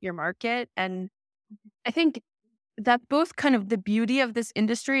know your market. And I think that both kind of the beauty of this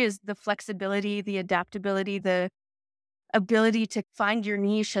industry is the flexibility, the adaptability, the ability to find your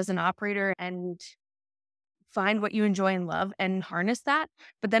niche as an operator and find what you enjoy and love and harness that.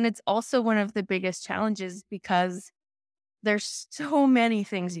 But then it's also one of the biggest challenges because there's so many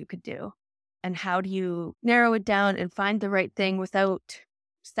things you could do. And how do you narrow it down and find the right thing without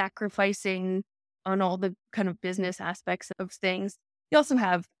sacrificing on all the kind of business aspects of things? You also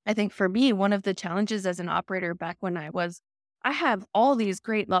have, I think for me, one of the challenges as an operator back when I have all these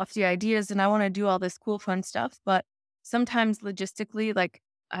great lofty ideas and I want to do all this cool, fun stuff. But sometimes logistically, like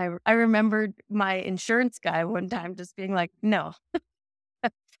I remembered my insurance guy one time just being like, no,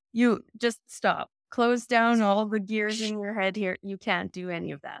 you just stop, close down all the gears in your head here. You can't do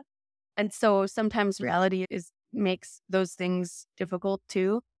any of that. And so sometimes reality makes those things difficult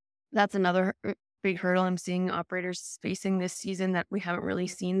too. That's another big hurdle I'm seeing operators facing this season that we haven't really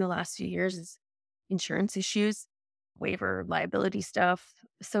seen the last few years is insurance issues, waiver liability stuff.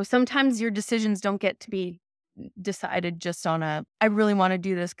 So sometimes your decisions don't get to be decided just on I really want to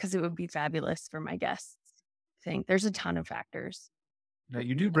do this because it would be fabulous for my guests thing. There's a ton of factors. Now,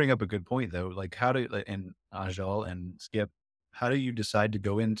 you do bring up a good point, though. Like, and Ajal and Skip, how do you decide to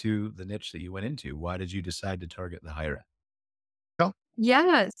go into the niche that you went into? Why did you decide to target the higher end?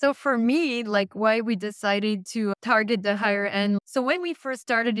 Yeah. So for me, like why we decided to target the higher end. So when we first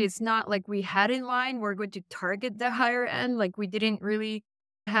started, it's not like we had in mind we're going to target the higher end. Like we didn't really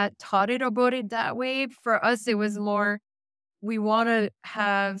had thought it about it that way. For us, it was more we want to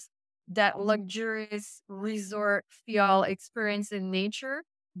have that luxurious resort feel experience in nature,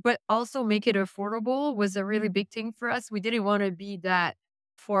 but also make it affordable was a really big thing for us. We didn't want to be that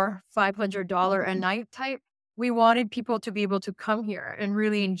 $400-500 a night type. We wanted people to be able to come here and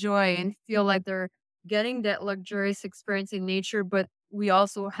really enjoy and feel like they're getting that luxurious experience in nature, but we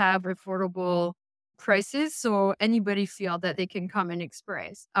also have affordable prices. So anybody feel that they can come and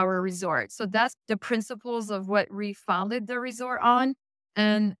experience our resort. So that's the principles of what we founded the resort on.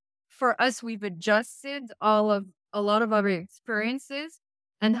 And for us, we've adjusted a lot of our experiences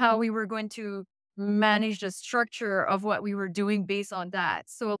and how we were going to manage the structure of what we were doing based on that.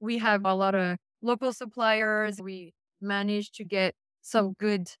 So we have a lot of local suppliers. We managed to get some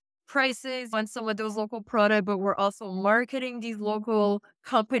good prices on some of those local products, but we're also marketing these local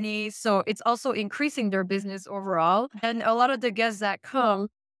companies. So it's also increasing their business overall. And a lot of the guests that come,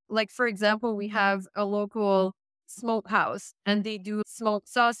 like for example, we have a local smokehouse and they do smoked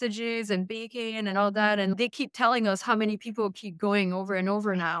sausages and bacon and all that. And they keep telling us how many people keep going over and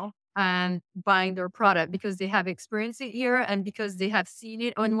over now and buying their product because they have experienced it here and because they have seen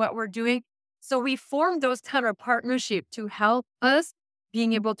it on what we're doing. So we formed those kind of partnership to help us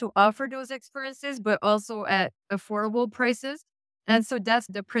being able to offer those experiences, but also at affordable prices. And so that's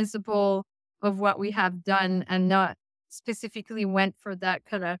the principle of what we have done and not specifically went for that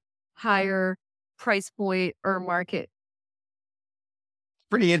kind of higher price point or market.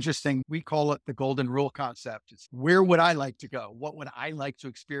 Pretty interesting. We call it the golden rule concept. It's where would I like to go? What would I like to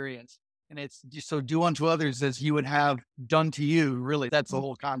experience? And it's just so do unto others as you would have done to you. Really, that's the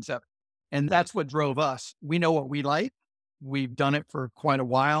whole concept. And that's what drove us. We know what we like. We've done it for quite a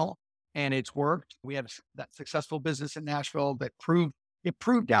while and it's worked. We had that successful business in Nashville that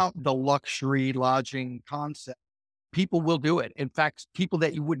proved out the luxury lodging concept. People will do it. In fact, people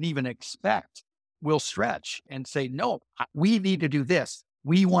that you wouldn't even expect will stretch and say, no, we need to do this.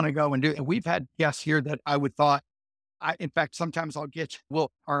 We want to go and do it. And we've had guests here that I would thought, in fact, sometimes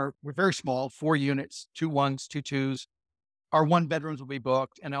we're very small, 4 units, 2 ones, 2 twos. Our 1 bedrooms will be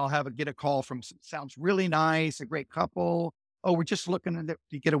booked and I'll get a call from, sounds really nice, a great couple. Oh, we're just looking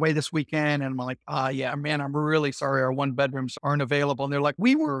to get away this weekend. And I'm like, yeah, man, I'm really sorry. Our 1 bedrooms aren't available. And they're like,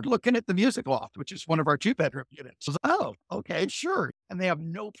 we were looking at the Music Loft, which is one of our 2 bedroom units. So, oh, okay, sure. And they have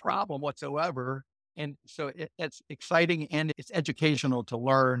no problem whatsoever. And so it's exciting and it's educational to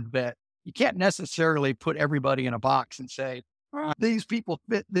learn that you can't necessarily put everybody in a box and say, these people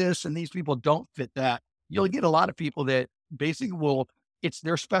fit this and these people don't fit that. You'll get a lot of people that basically it's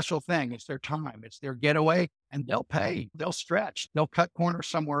their special thing. It's their time. It's their getaway and they'll pay, they'll stretch, they'll cut corners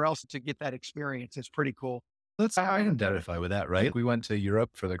somewhere else to get that experience. It's pretty cool. I identify with that, right? We went to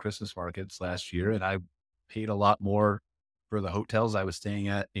Europe for the Christmas markets last year and I paid a lot more for the hotels I was staying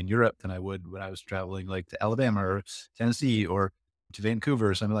at in Europe than I would when I was traveling like to Alabama or Tennessee or to Vancouver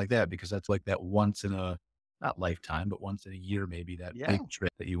or something like that, because that's like that once in a, not lifetime, but once in a year, maybe that big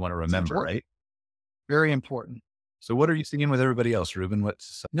trip that you want to remember, right? Very important. So what are you seeing with everybody else, Ruben?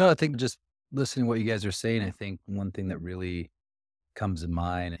 No, I think just listening to what you guys are saying, I think one thing that really comes to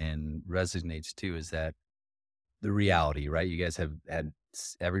mind and resonates too is that the reality, right? You guys have had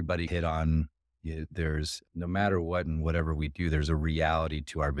everybody hit on, there's no matter what and whatever we do, there's a reality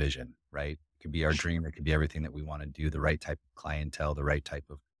to our vision, right? It could be our dream. It could be everything that we want to do, the right type of clientele, the right type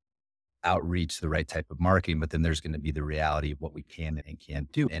of outreach, the right type of marketing, but then there's going to be the reality of what we can and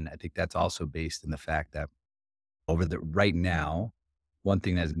can't do. And I think that's also based in the fact that over the right now, one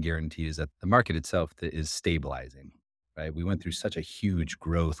thing that's guaranteed is that the market itself is stabilizing, right? We went through such a huge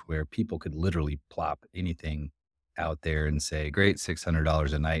growth where people could literally plop anything out there and say, great,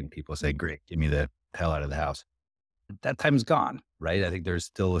 $600 a night. And people say, great, give me the hell out of the house. That time's gone, right? I think there's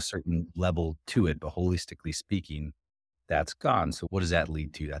still a certain level to it, but holistically speaking, that's gone. So what does that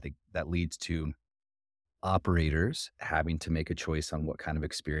lead to? I think that leads to operators having to make a choice on what kind of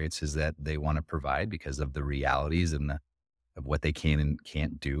experiences that they want to provide because of the realities and of what they can and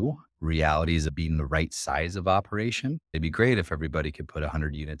can't do. Realities of being the right size of operation. It'd be great if everybody could put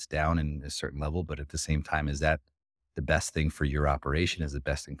 100 units down in a certain level, but at the same time, is that the best thing for your operation? Is the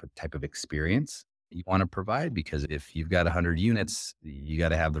best thing for the type of experience you want to provide? Because if you've got 100 units, you got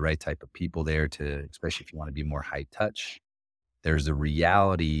to have the right type of people there to, especially if you want to be more high touch. There's a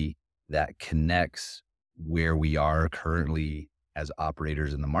reality that connects where we are currently as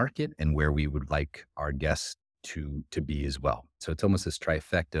operators in the market and where we would like our guests to be as well. So it's almost this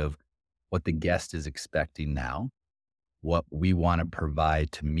trifecta of what the guest is expecting now, what we want to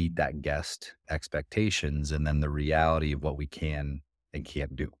provide to meet that guest expectations, and then the reality of what we can and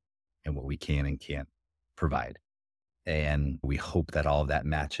can't do and what we can and can't provide. And we hope that all of that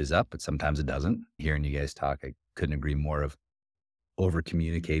matches up, but sometimes it doesn't. Hearing you guys talk, I couldn't agree more of over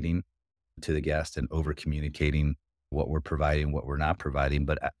communicating to the guest and over communicating what we're providing, what we're not providing.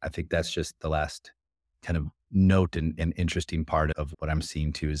 But I think that's just the last kind of note and interesting part of what I'm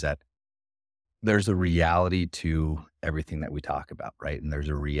seeing too, is that there's a reality to everything that we talk about, right? And there's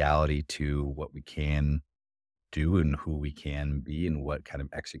a reality to what we can do and who we can be and what kind of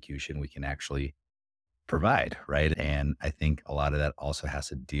execution we can actually provide, right? And I think a lot of that also has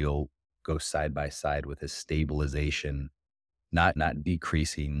to go side by side with a stabilization, not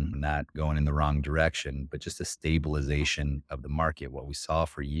decreasing, not going in the wrong direction, but just a stabilization of the market. What we saw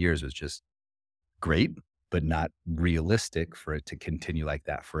for years was just great, but not realistic for it to continue like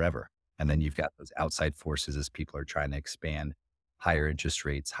that forever. And then you've got those outside forces as people are trying to expand, higher interest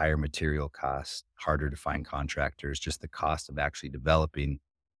rates, higher material costs, harder to find contractors, just the cost of actually developing.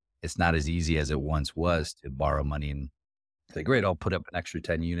 It's not as easy as it once was to borrow money and say, great, I'll put up an extra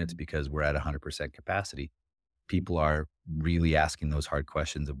 10 units because we're at 100% capacity. People are really asking those hard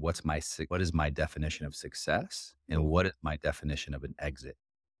questions of what is my definition of success and what is my definition of an exit?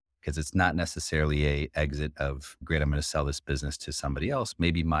 Because it's not necessarily a exit of great, I'm going to sell this business to somebody else.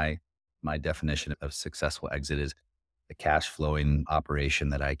 Maybe my definition of successful exit is a cash flowing operation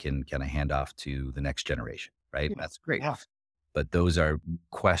that I can kind of hand off to the next generation, right? That's great. Yeah. But those are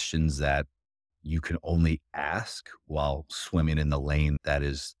questions that you can only ask while swimming in the lane that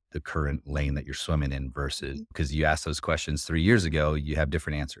is the current lane that you're swimming in versus because you asked those questions 3 years ago, you have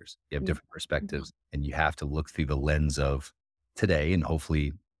different answers, you have different perspectives, and you have to look through the lens of today and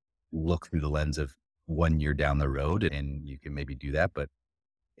hopefully look through the lens of 1 year down the road. And you can maybe do that, but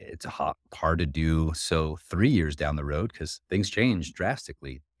it's hard to do so 3 years down the road because things change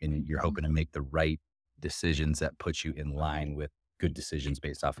drastically and you're hoping to make the right decisions that put you in line with good decisions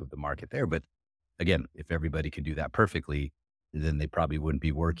based off of the market there. But again, if everybody could do that perfectly, then they probably wouldn't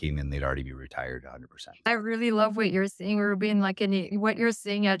be working and they'd already be retired 100%. I really love what you're saying, Ruben. What you're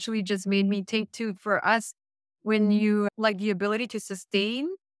saying actually just made me think too for us when you like the ability to sustain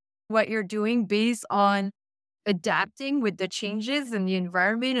what you're doing based on adapting with the changes in the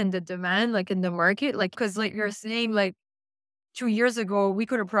environment and the demand, like in the market. Like, cause like you're saying, like 2 years ago, we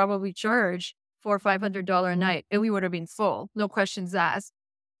could have probably charged $400-500 a night and we would have been full, no questions asked.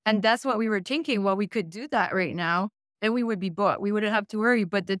 And that's what we were thinking. Well, we could do that right now and we would be booked. We wouldn't have to worry.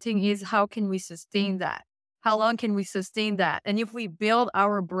 But the thing is, how can we sustain that? How long can we sustain that? And if we build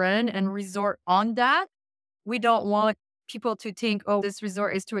our brand and resort on that, we don't want people to think, oh, this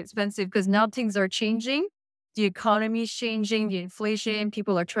resort is too expensive because now things are changing. The economy is changing, the inflation,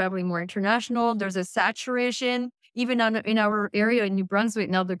 people are traveling more international. There's a saturation. Even in our area in New Brunswick,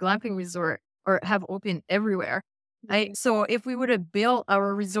 now the glamping resort have opened everywhere. Right? So if we would have built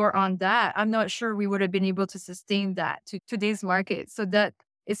our resort on that, I'm not sure we would have been able to sustain that to today's market. So that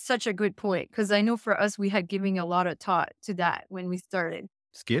is such a good point because I know for us, we had given a lot of thought to that when we started.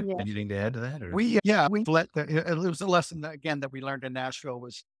 Skip, Yeah. anything to add to that? Or? We it was a lesson that, again, that we learned in Nashville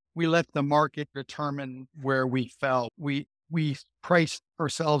was we let the market determine where we fell. we priced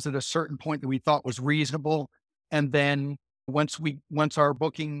ourselves at a certain point that we thought was reasonable. And then once our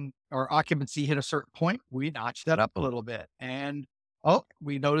occupancy hit a certain point, we notched that up a little bit. And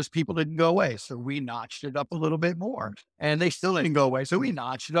we noticed people didn't go away. So we notched it up a little bit more, and they still didn't go away. So we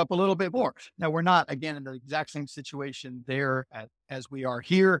notched it up a little bit more. Now we're not, again, in the exact same situation there as we are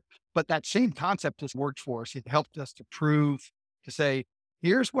here, but that same concept has worked for us. It helped us to say,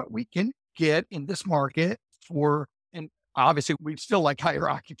 here's what we can get in this market and obviously we'd still like higher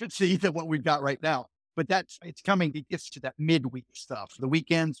occupancy than what we've got right now, but it gets to that midweek stuff. The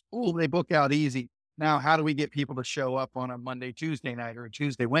weekends, they book out easy. Now, how do we get people to show up on a Monday, Tuesday night, or a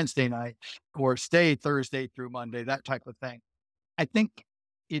Tuesday, Wednesday night, or stay Thursday through Monday, that type of thing? I think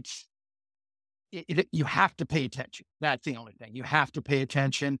you have to pay attention. That's the only thing. You have to pay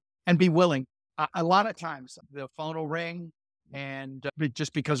attention and be willing. A lot of times the phone will ring, and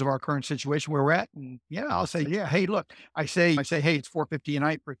just because of our current situation where we're at, and I'll say, hey, look, I say, hey, it's $450 a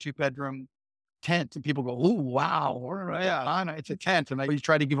night for a 2-bedroom tent, and people go, oh, wow, it's a tent, and I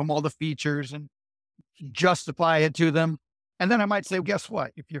try to give them all the features and justify it to them. And then I might say, guess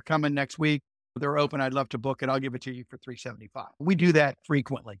what? If you're coming next week, they're open, I'd love to book it. I'll give it to you for $375. We do that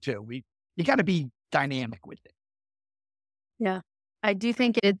frequently too. You got to be dynamic with it. Yeah. I do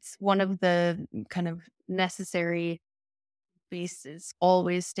think it's one of the kind of necessary pieces,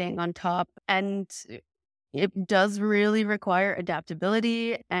 always staying on top. And it does really require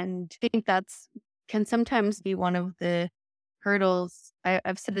adaptability. And I think can sometimes be one of the hurdles.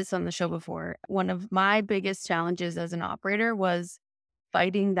 I've said this on the show before. One of my biggest challenges as an operator was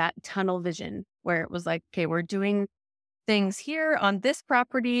fighting that tunnel vision, where it was like, okay, we're doing things here on this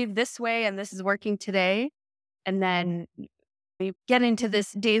property this way, and this is working today. And then you get into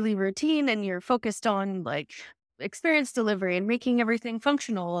this daily routine and you're focused on like experience delivery and making everything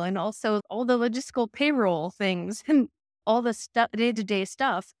functional, and also all the logistical payroll things and all the day-to-day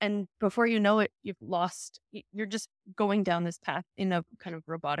stuff. And before you know it, you're just going down this path in a kind of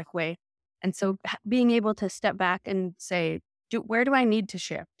robotic way. And so being able to step back and say, where do I need to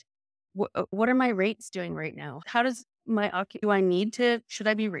shift? What are my rates doing right now? How does should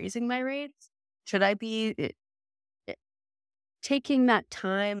I be raising my rates? Should I be taking that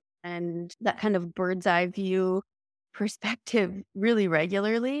time and that kind of bird's eye view perspective really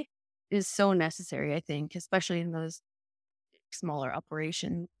regularly is so necessary, I think, especially in those smaller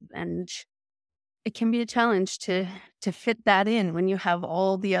operations. And it can be a challenge to fit that in when you have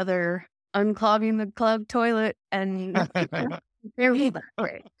all the other unclogging the clogged toilet and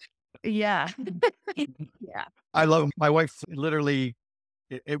yeah. Yeah. I love my wife. Literally,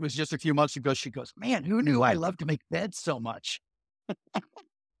 it was just a few months ago. She goes, man, who knew I love to make beds so much?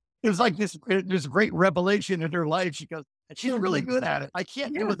 It was like this great revelation in her life. She goes, and she's really good at it. I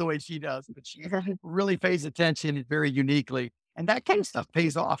can't do it the way she does, but she really pays attention very uniquely. And that kind of stuff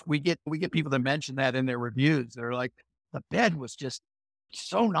pays off. We get people that mention that in their reviews. They're like, the bed was just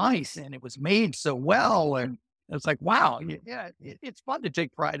so nice and it was made so well. And it's like, wow. Yeah. It's fun to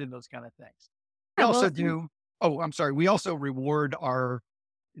take pride in those kind of things. We also do. Oh, I'm sorry. We also reward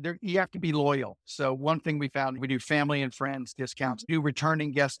you have to be loyal. So one thing we found, we do family and friends discounts, do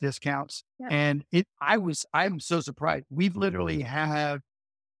returning guest discounts. Yeah. And I'm so surprised. We've literally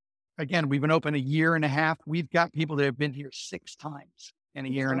we've been open a year and a half. We've got people that have been here 6 times in a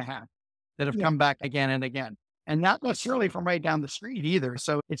year and a half that have come back again and again. And not necessarily from right down the street either.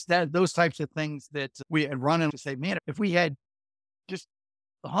 So it's those types of things that we had run into to say, man, if we had just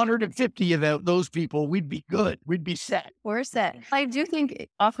 150 of those people, we'd be good. We'd be set. We're set. I do think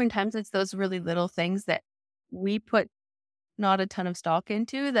oftentimes it's those really little things that we put not a ton of stock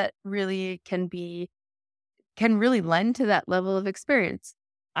into that really can really lend to that level of experience.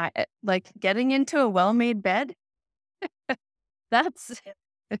 I like getting into a well-made bed.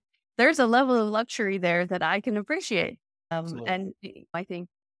 There's a level of luxury there that I can appreciate. And I think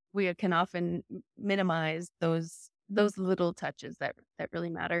we can often minimize those little touches that really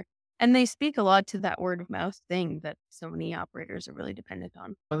matter. And they speak a lot to that word of mouth thing that so many operators are really dependent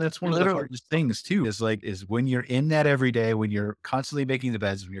on. Well, that's one of the hardest things too, is when you're in that every day, when you're constantly making the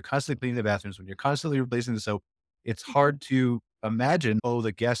beds, when you're constantly cleaning the bathrooms, when you're constantly replacing the soap, it's hard to imagine,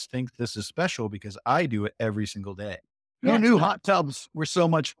 the guests think this is special because I do it every single day. Who knew hot tubs were so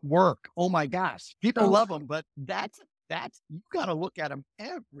much work? Oh my gosh. People love them, but that's, you got to look at them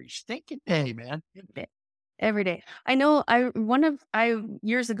every stinking day, man. Every day. I know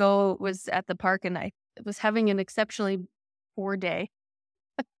years ago was at the park and I was having an exceptionally poor day.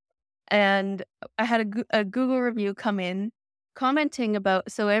 And I had a Google review come in commenting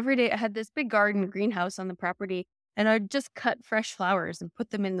about, so every day I had this big garden greenhouse on the property and I'd just cut fresh flowers and put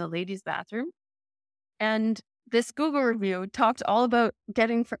them in the ladies' bathroom. And this Google review talked all about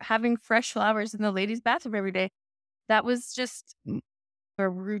having fresh flowers in the ladies' bathroom every day. That was just a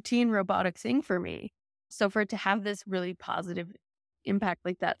routine robotic thing for me. So for it to have this really positive impact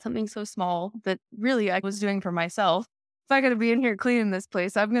like that, something so small that really I was doing for myself. If I got to be in here cleaning this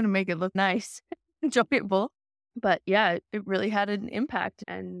place, I'm going to make it look nice, enjoyable. But yeah, it really had an impact.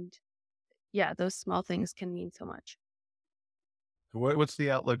 And yeah, those small things can mean so much. What's the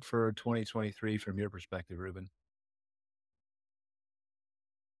outlook for 2023 from your perspective, Ruben?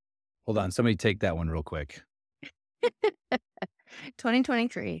 Hold on. Somebody take that one real quick.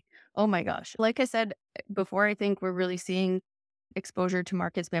 2023. Oh my gosh. Like I said before, I think we're really seeing exposure to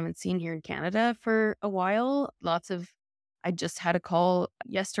markets we haven't seen here in Canada for a while. I just had a call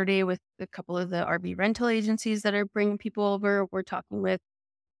yesterday with a couple of the RV rental agencies that are bringing people over. We're talking with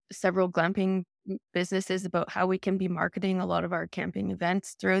several glamping businesses about how we can be marketing a lot of our camping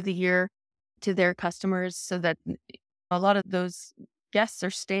events throughout the year to their customers so that a lot of those guests are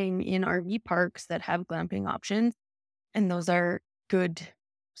staying in RV parks that have glamping options. And those are good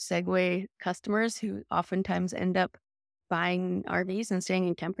segue customers who oftentimes end up buying RVs and staying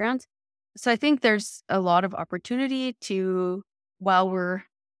in campgrounds. So I think there's a lot of opportunity while we're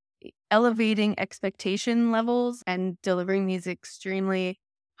elevating expectation levels and delivering these extremely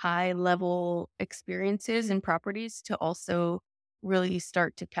high level experiences and properties, to also really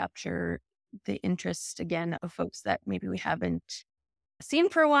start to capture the interest again of folks that maybe we haven't seen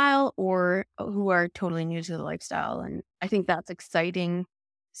for a while or who are totally new to the lifestyle. And I think that's exciting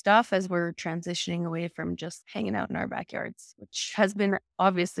stuff as we're transitioning away from just hanging out in our backyards, which has been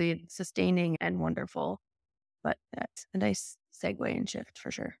obviously sustaining and wonderful. But that's a nice segue and shift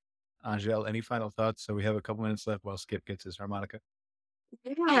for sure. Angel, any final thoughts? So we have a couple minutes left while Skip gets his harmonica.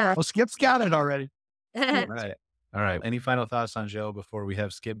 Yeah. Well, Skip's got it already. All right. All right. Any final thoughts, Angel, before we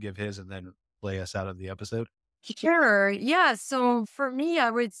have Skip give his and then play us out of the episode? Sure. Yeah. So for me, I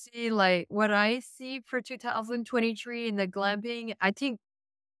would say like what I see for 2023 in the glamping, I think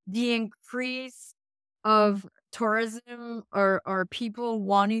the increase of tourism or people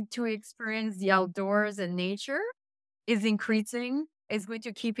wanting to experience the outdoors and nature is increasing. Is going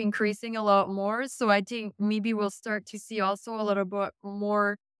to keep increasing a lot more. So I think maybe we'll start to see also a little bit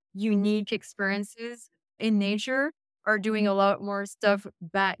more unique experiences in nature, or doing a lot more stuff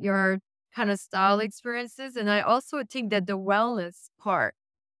backyard kind of style experiences. And I also think that the wellness part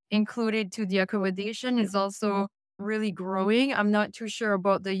included to the accommodation is also really growing. I'm not too sure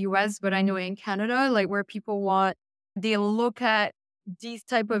about the US, but I know in Canada, like where they look at these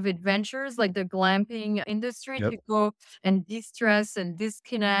type of adventures, like the glamping industry, Yep. to go and de-stress and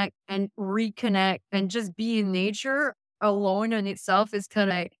disconnect and reconnect and just be in nature alone in itself is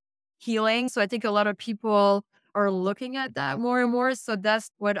kind of healing. So I think a lot of people are looking at that more and more. So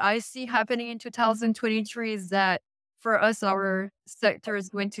that's what I see happening in 2023, is that for us, our sector is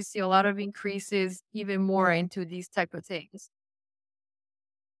going to see a lot of increases even more into these type of things.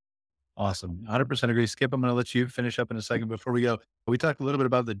 Awesome. 100% agree. Skip, I'm going to let you finish up in a second. Before we go, we talked a little bit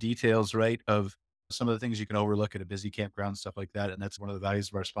about the details, right, of some of the things you can overlook at a busy campground, stuff like that. And that's one of the values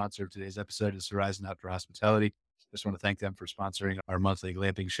of our sponsor of today's episode is Horizon Outdoor Hospitality. Just want to thank them for sponsoring our monthly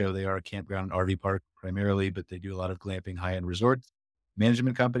glamping show. They are a campground RV park primarily, but they do a lot of glamping, high-end resorts,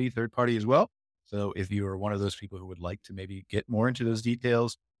 management company, third party as well. So if you are one of those people who would like to maybe get more into those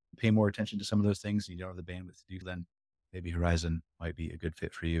details, pay more attention to some of those things, and you don't have the bandwidth to do, then maybe Horizon might be a good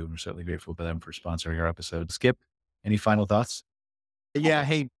fit for you. And we're certainly grateful to them for sponsoring our episode. Skip, any final thoughts? Yeah.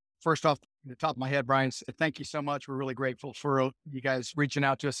 Hey, first off, the top of my head, Brian, thank you so much. We're really grateful for you guys reaching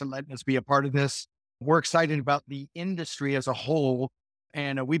out to us and letting us be a part of this. We're excited about the industry as a whole,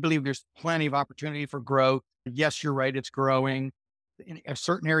 and we believe there's plenty of opportunity for growth. Yes, you're right. It's growing. In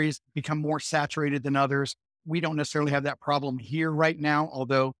certain areas become more saturated than others. We don't necessarily have that problem here right now,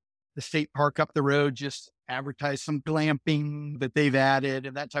 although the state park up the road just advertised some glamping that they've added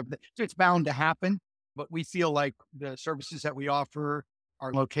and that type of thing. So it's bound to happen. But we feel like the services that we offer,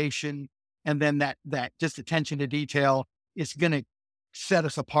 our location, and then that just attention to detail is going to set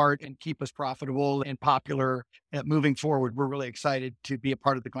us apart and keep us profitable and popular moving forward. We're really excited to be a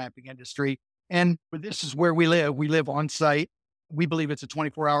part of the glamping industry. And this is where we live. We live on site. We believe it's a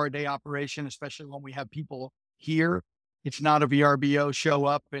 24-hour a day operation, especially when we have people here. It's not a VRBO show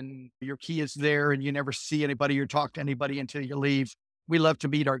up and your key is there and you never see anybody or talk to anybody until you leave. We love to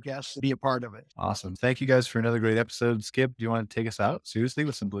meet our guests and be a part of it. Awesome. Thank you guys for another great episode. Skip, do you want to take us out seriously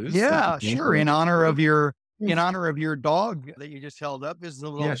with some blues? Yeah, sure. In honor of your dog that you just held up, is the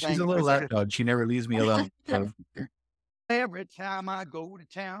little Yeah, she's a little lap dog. She never leaves me alone. So. Every time I go to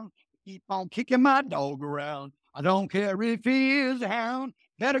town, keep on kicking my dog around. I don't care if he is a hound.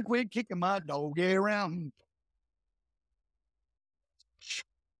 Better quit kicking my dog around.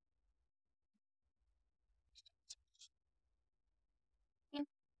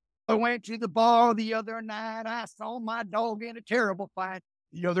 I went to the bar the other night. I saw my dog in a terrible fight.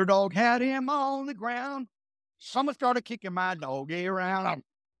 The other dog had him on the ground. Someone started kicking my doggy around.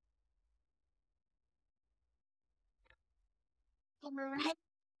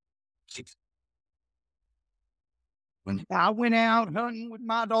 When I went out hunting with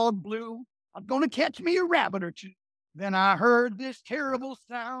my dog Blue, I was going to catch me a rabbit or two. Then I heard this terrible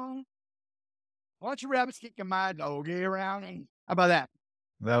sound. A bunch of rabbits kicking my doggy around. How about that?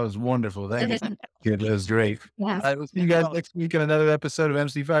 That was wonderful. Thank you. Good. That was great. Yes. We'll see you guys next week in another episode of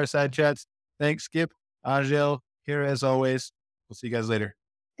MC Fireside Chats. Thanks, Skip, Angel, here as always. We'll see you guys later.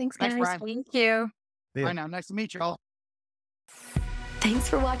 Thanks, Thanks, guys. Brian. Thank you. See ya. Bye now. Nice to meet you all. Thanks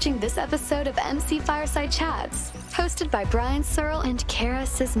for watching this episode of MC Fireside Chats, hosted by Brian Searle and Kara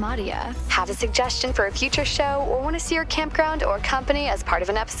Sismadia. Have a suggestion for a future show or want to see your campground or company as part of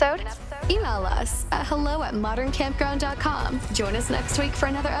an episode? Email us at hello@moderncampground.com. Join us next week for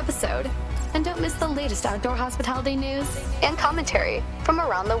another episode. And don't miss the latest outdoor hospitality news and commentary from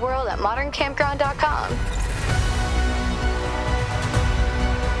around the world at moderncampground.com.